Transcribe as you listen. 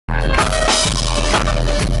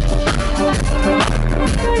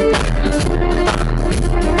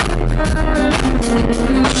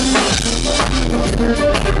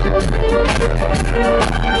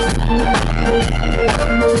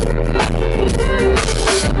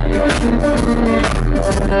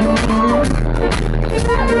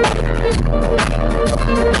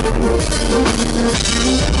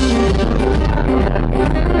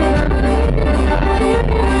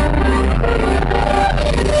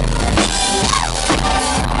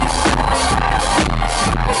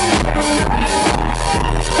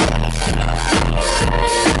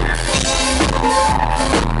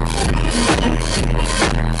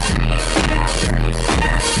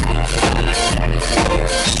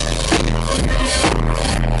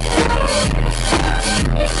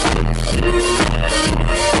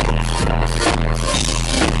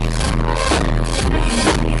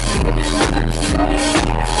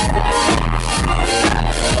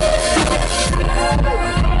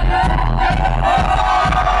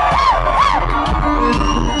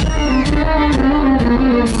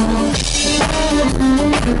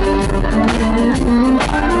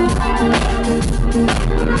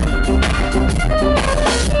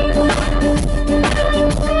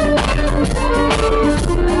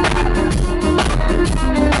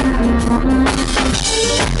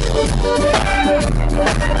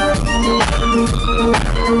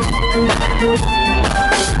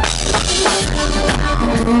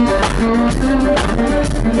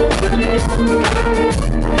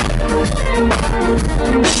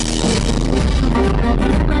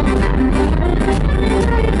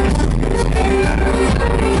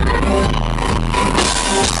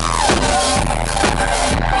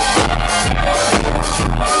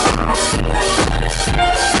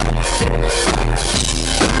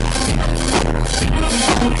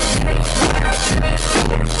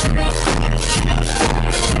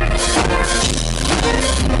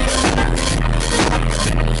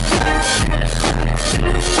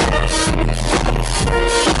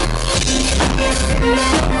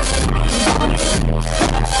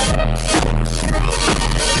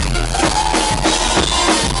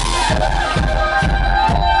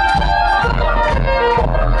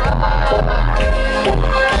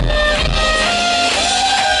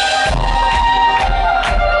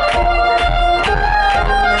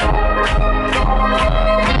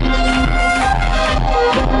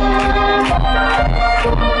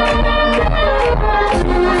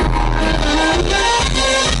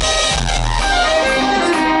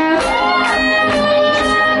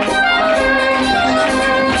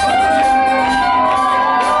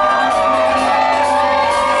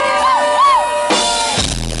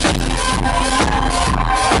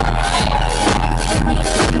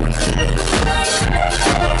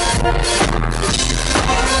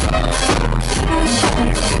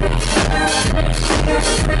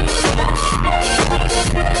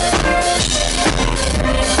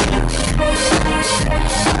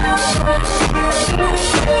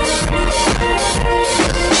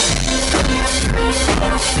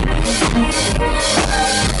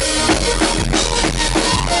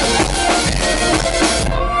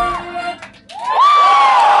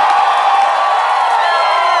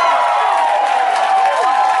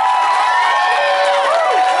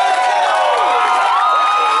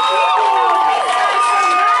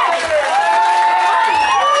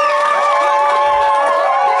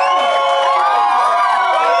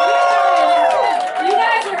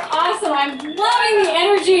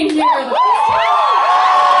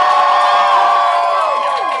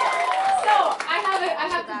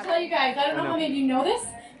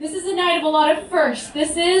This is a night of a lot of firsts.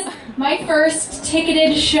 This is my first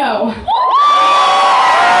ticketed show.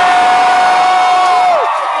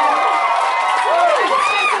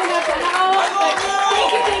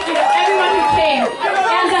 Thank you to everyone who came.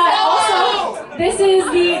 And also, this is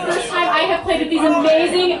the first time I have played with these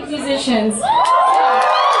amazing musicians.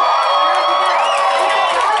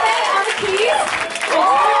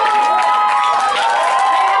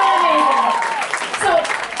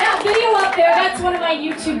 That's one of my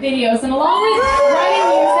YouTube videos, and along with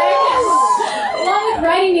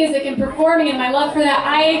writing music and performing and my love for that,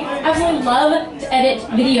 I absolutely love to edit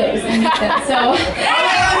videos and make them. So you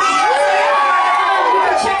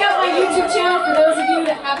can check out my YouTube channel for those of you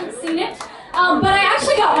that haven't seen it. But I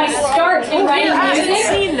actually got my start in writing music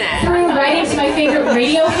through writing to my favorite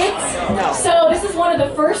radio hits. So this is one of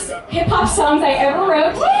the first hip-hop songs I ever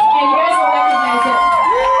wrote, and you guys will recognize it.